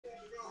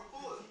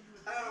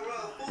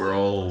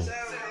Bro.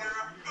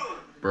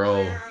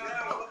 Bro.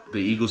 The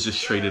Eagles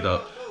just traded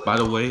up. By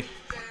the way,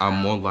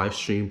 I'm on live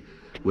stream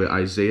with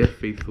Isaiah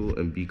Faithful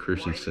and B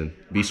Christensen,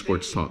 B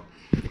Sports Talk.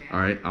 All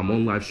right, I'm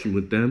on live stream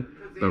with them.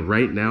 But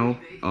right now,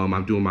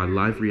 I'm doing my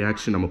live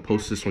reaction. I'm gonna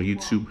post this on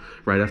YouTube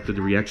right after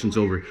the reaction's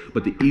over.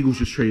 But the Eagles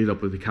just traded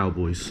up with the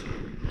Cowboys.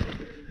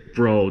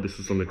 Bro, this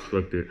is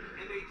unexpected.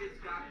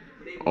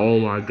 Oh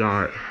my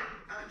God.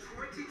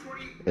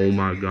 Oh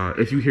my God.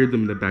 If you hear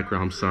them in the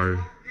background, I'm sorry.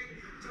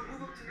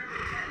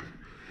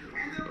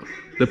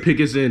 The pick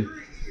is in.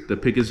 The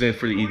pick is in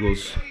for the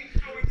Eagles.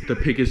 The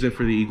pick is in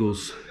for the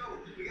Eagles.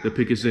 The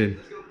pick is in.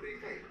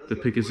 The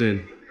pick is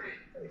in.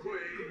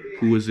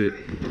 Who is it?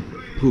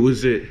 Who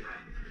is it?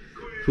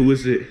 Who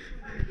is it?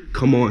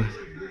 Come on.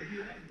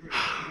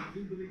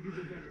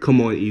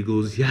 Come on,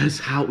 Eagles. Yes,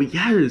 Howie.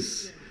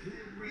 Yes.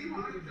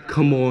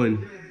 Come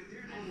on.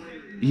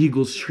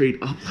 Eagles trade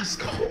up. Let's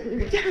go.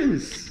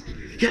 Yes.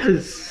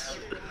 Yes.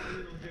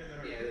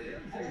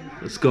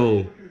 Let's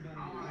go.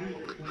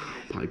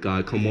 Oh my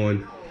God, come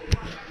on.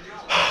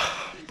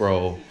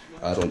 Bro,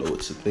 I don't know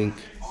what to think.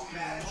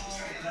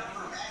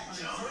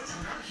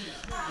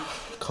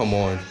 Come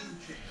on.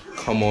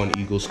 Come on,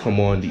 Eagles. Come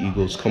on, the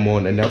Eagles. Come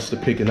on. Announce the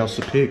pick. Announce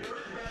the pick.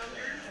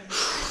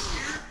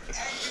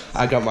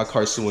 I got my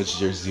Carson Wentz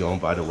jersey on,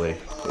 by the way,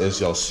 as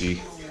y'all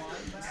see.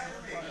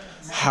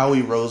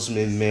 Howie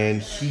Roseman, man,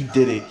 he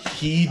did it.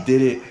 He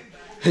did it.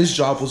 His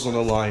job was on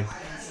the line.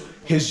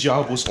 His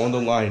job was on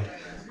the line.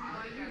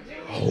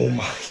 Oh,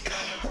 my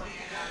God.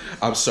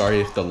 I'm sorry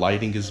if the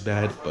lighting is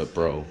bad, but,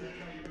 bro.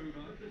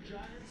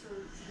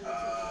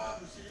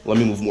 Let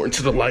me move more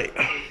into the light.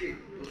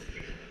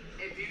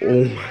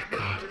 Oh, my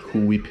God.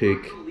 Who we pick?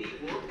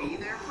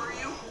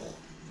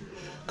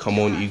 Come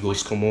on,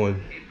 Eagles. Come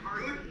on.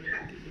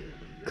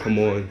 Come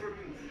on.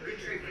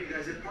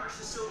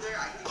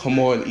 Come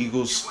on,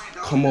 Eagles.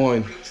 Come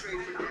on.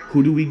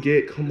 Who do we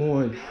get? Come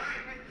on.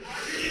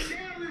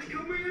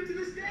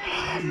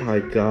 Oh, my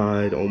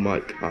God. Oh, my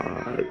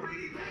God.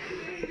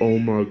 Oh,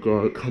 my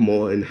God. Come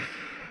on.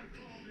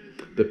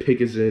 The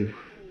pick is in.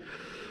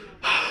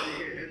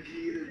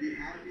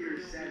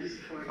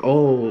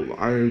 Oh,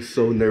 I am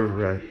so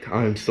nerve-wracked.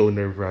 I am so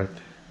nerve-wracked.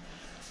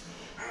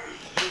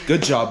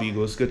 Good job,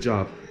 Eagles. Good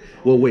job.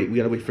 Well, wait. We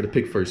got to wait for the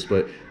pick first,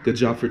 but good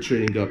job for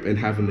trading up and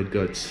having the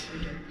guts.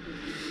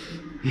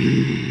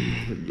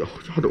 Yo,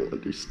 y'all don't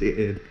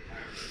understand.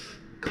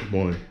 Come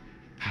on.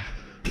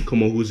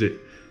 Come on, who is it?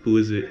 Who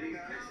is it?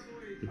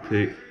 The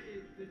pick.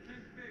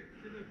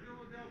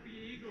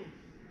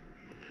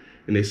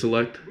 And they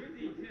select.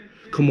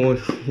 Come on,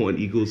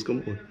 Eagles.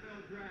 Come on.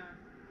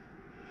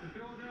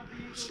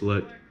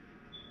 Select.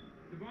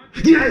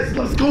 Yes,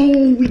 let's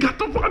go. We got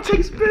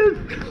Devonta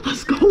Smith.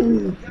 Let's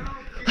go.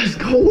 Let's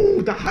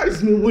go. The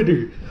Heisman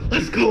winner.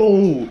 Let's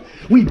go.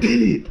 We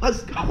did it.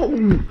 Let's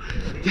go.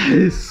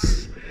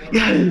 Yes.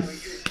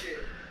 Yes.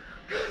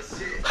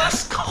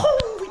 Let's go.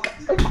 We got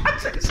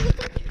Devonta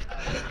Smith.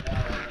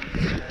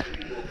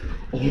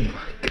 Oh my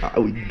God,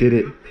 we did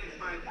it.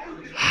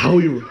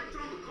 Howie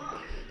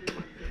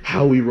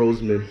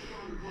Roseman.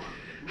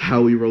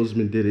 Howie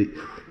Roseman did it.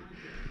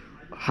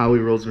 Howie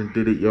Roseman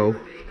did it, yo.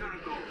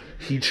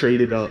 He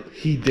traded up.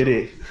 He did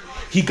it.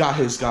 He got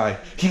his guy.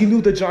 He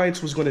knew the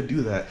Giants was going to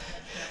do that.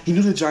 He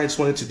knew the Giants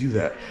wanted to do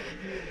that.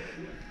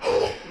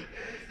 Oh,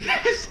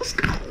 yes, let's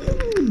go.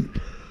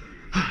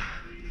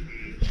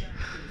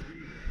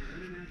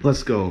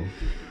 Let's go.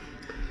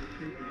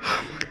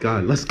 Oh, my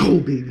God. Let's go,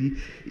 baby.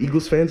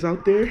 Eagles fans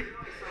out there,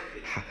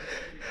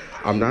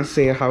 I'm not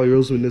saying Howie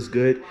Roseman is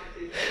good,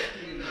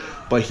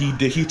 but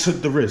he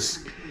took the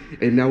risk.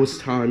 And now it's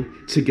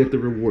time to get the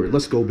reward.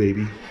 Let's go,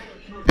 baby.